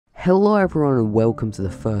Hello everyone and welcome to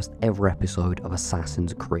the first ever episode of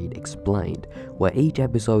Assassin's Creed Explained, where each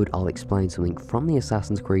episode I'll explain something from the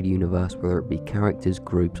Assassin's Creed universe, whether it be characters,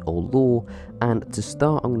 groups or lore. And to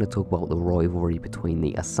start, I'm going to talk about the rivalry between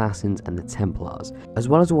the Assassins and the Templars, as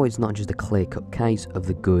well as why it's not just a clear-cut case of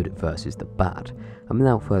the good versus the bad. And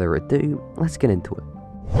without further ado, let's get into it.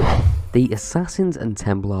 The Assassins and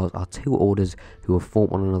Templars are two orders who have fought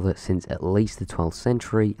one another since at least the 12th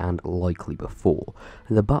century and likely before,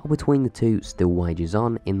 and the battle between the two still wages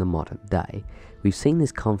on in the modern day. We've seen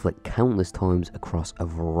this conflict countless times across a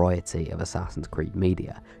variety of Assassin's Creed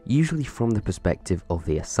media, usually from the perspective of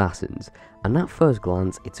the Assassins, and at first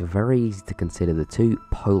glance it's very easy to consider the two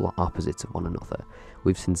polar opposites of one another.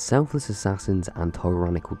 We've seen selfless assassins and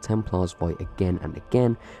tyrannical Templars fight again and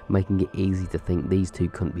again, making it easy to think these two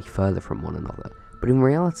couldn't be further from one another. But in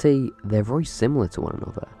reality, they're very similar to one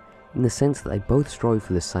another, in the sense that they both strive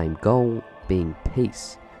for the same goal, being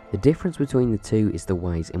peace. The difference between the two is the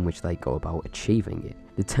ways in which they go about achieving it.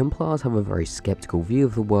 The Templars have a very skeptical view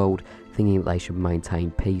of the world, thinking that they should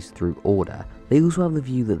maintain peace through order. They also have the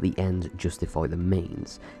view that the ends justify the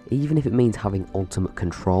means. Even if it means having ultimate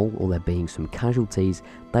control or there being some casualties,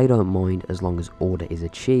 they don't mind as long as order is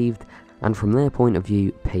achieved, and from their point of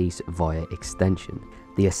view, peace via extension.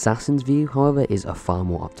 The Assassin's view, however, is a far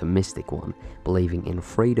more optimistic one, believing in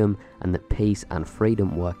freedom and that peace and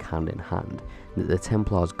freedom work hand in hand, and that the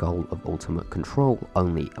Templars' goal of ultimate control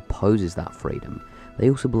only opposes that freedom. They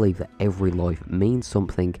also believe that every life means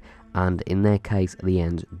something, and in their case, the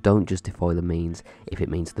ends don't justify the means if it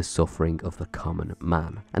means the suffering of the common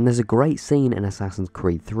man. And there's a great scene in Assassin's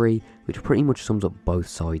Creed 3 which pretty much sums up both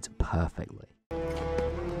sides perfectly.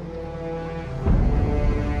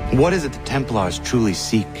 What is it the Templars truly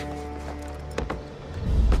seek?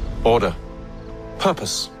 Order.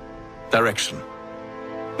 Purpose. Direction.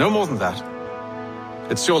 No more than that.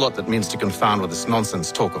 It's your lot that means to confound with this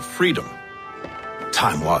nonsense talk of freedom.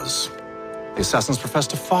 Time was. The Assassins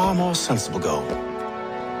professed a far more sensible goal.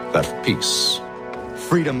 That of peace.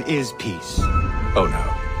 Freedom is peace. Oh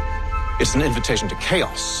no. It's an invitation to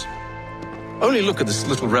chaos. Only look at this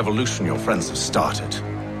little revolution your friends have started.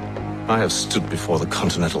 I have stood before the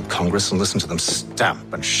Continental Congress and listened to them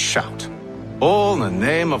stamp and shout. All in the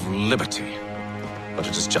name of liberty. But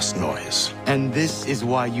it is just noise. And this is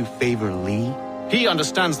why you favor Lee? He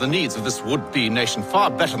understands the needs of this would-be nation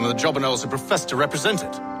far better than the jobberknolls who profess to represent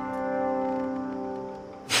it.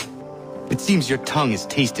 It seems your tongue has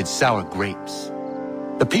tasted sour grapes.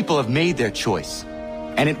 The people have made their choice,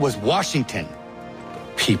 and it was Washington.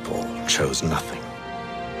 People chose nothing.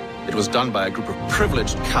 It was done by a group of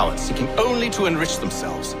privileged cowards seeking only to enrich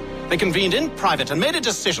themselves. They convened in private and made a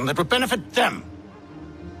decision that would benefit them.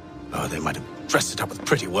 Oh, they might have dressed it up with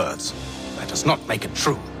pretty words. That does not make it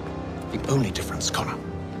true. The only difference, Connor,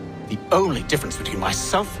 the only difference between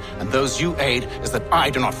myself and those you aid is that I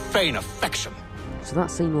do not feign affection. So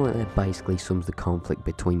that scene right there basically sums the conflict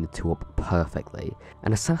between the two up perfectly,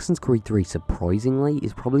 and Assassin's Creed 3 surprisingly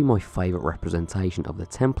is probably my favourite representation of the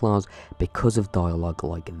Templars because of dialogue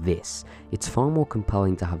like this. It's far more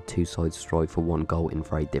compelling to have two sides strive for one goal in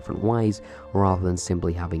very different ways, rather than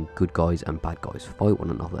simply having good guys and bad guys fight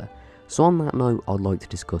one another. So on that note, I'd like to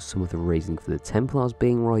discuss some of the reasoning for the Templars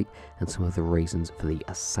being right, and some of the reasons for the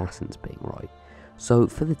Assassins being right. So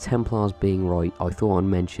for the Templars being right, I thought I'd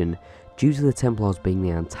mention, due to the Templars being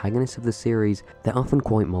the antagonists of the series, they're often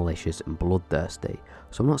quite malicious and bloodthirsty.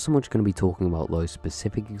 So I'm not so much going to be talking about those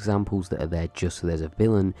specific examples that are there just so there's a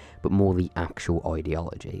villain, but more the actual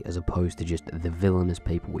ideology, as opposed to just the villainous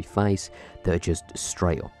people we face that are just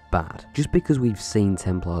straight up bad. Just because we've seen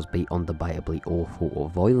Templars be undebatably awful or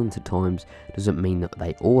violent at times, doesn't mean that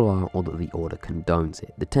they all are or that the Order condones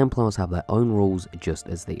it. The Templars have their own rules just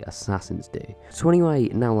as the Assassins do. So anyway,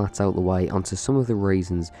 now that's out of the way, onto some of the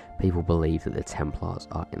reasons people believe that the Templars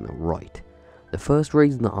are in the right. The first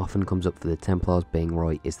reason that often comes up for the Templars being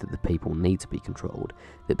right is that the people need to be controlled,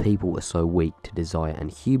 that people are so weak to desire and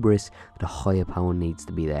hubris that a higher power needs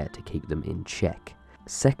to be there to keep them in check.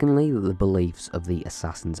 Secondly, that the beliefs of the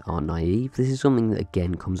Assassins are naive. This is something that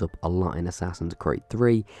again comes up a lot in Assassin's Creed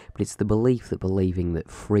 3, but it's the belief that believing that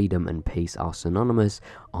freedom and peace are synonymous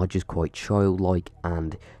are just quite childlike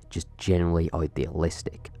and just generally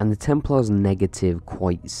idealistic. And the Templars' negative,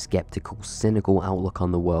 quite skeptical, cynical outlook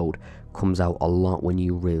on the world comes out a lot when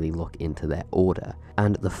you really look into their order.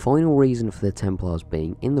 And the final reason for the Templars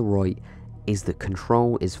being in the right is that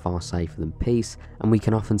control is far safer than peace, and we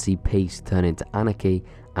can often see peace turn into anarchy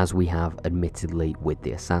as we have admittedly with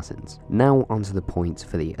the assassins. Now onto the points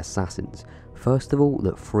for the assassins. First of all,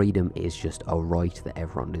 that freedom is just a right that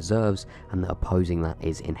everyone deserves, and that opposing that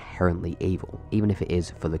is inherently evil, even if it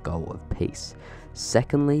is for the goal of peace.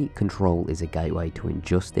 Secondly, control is a gateway to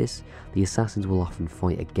injustice. The assassins will often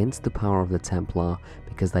fight against the power of the Templar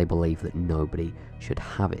because they believe that nobody should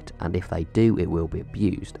have it, and if they do, it will be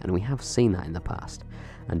abused, and we have seen that in the past.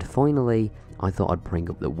 And finally, I thought I'd bring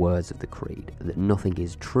up the words of the creed, that nothing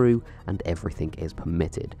is true and everything is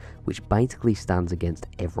permitted, which basically stands against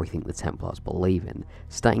everything the Templars believe in,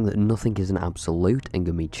 stating that nothing is an absolute and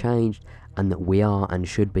can be changed, and that we are and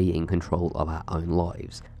should be in control of our own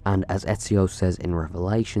lives. And as Ezio says in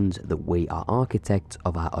Revelations, that we are architects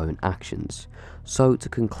of our own actions. So to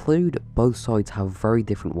conclude, both sides have very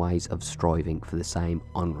different ways of striving for the same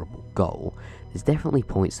honourable goal. There's definitely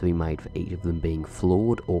points to be made for each of them being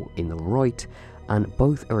flawed or in the right, and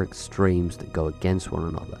both are extremes that go against one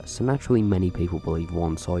another, so naturally many people believe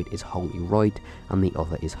one side is wholly right and the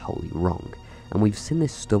other is wholly wrong. And we've seen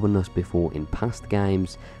this stubbornness before in past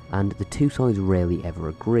games, and the two sides rarely ever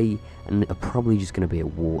agree, and are probably just going to be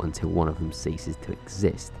at war until one of them ceases to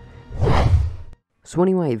exist. So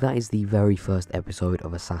anyway, that is the very first episode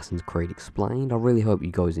of Assassin's Creed Explained. I really hope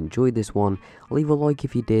you guys enjoyed this one. Leave a like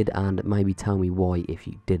if you did, and maybe tell me why if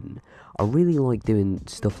you didn't. I really like doing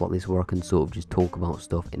stuff like this where I can sort of just talk about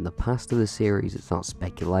stuff in the past of the series. It's not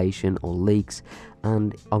speculation or leaks,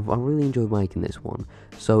 and I really enjoyed making this one.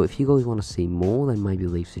 So if you guys want to see more, then maybe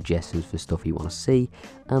leave suggestions for stuff you want to see,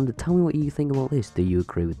 and tell me what you think about this. Do you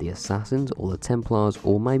agree with the Assassins or the Templars,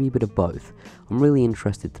 or maybe a bit of both? I'm really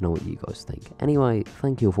interested to know what you guys think. Anyway,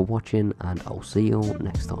 thank you all for watching, and I'll see you all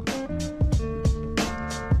next time.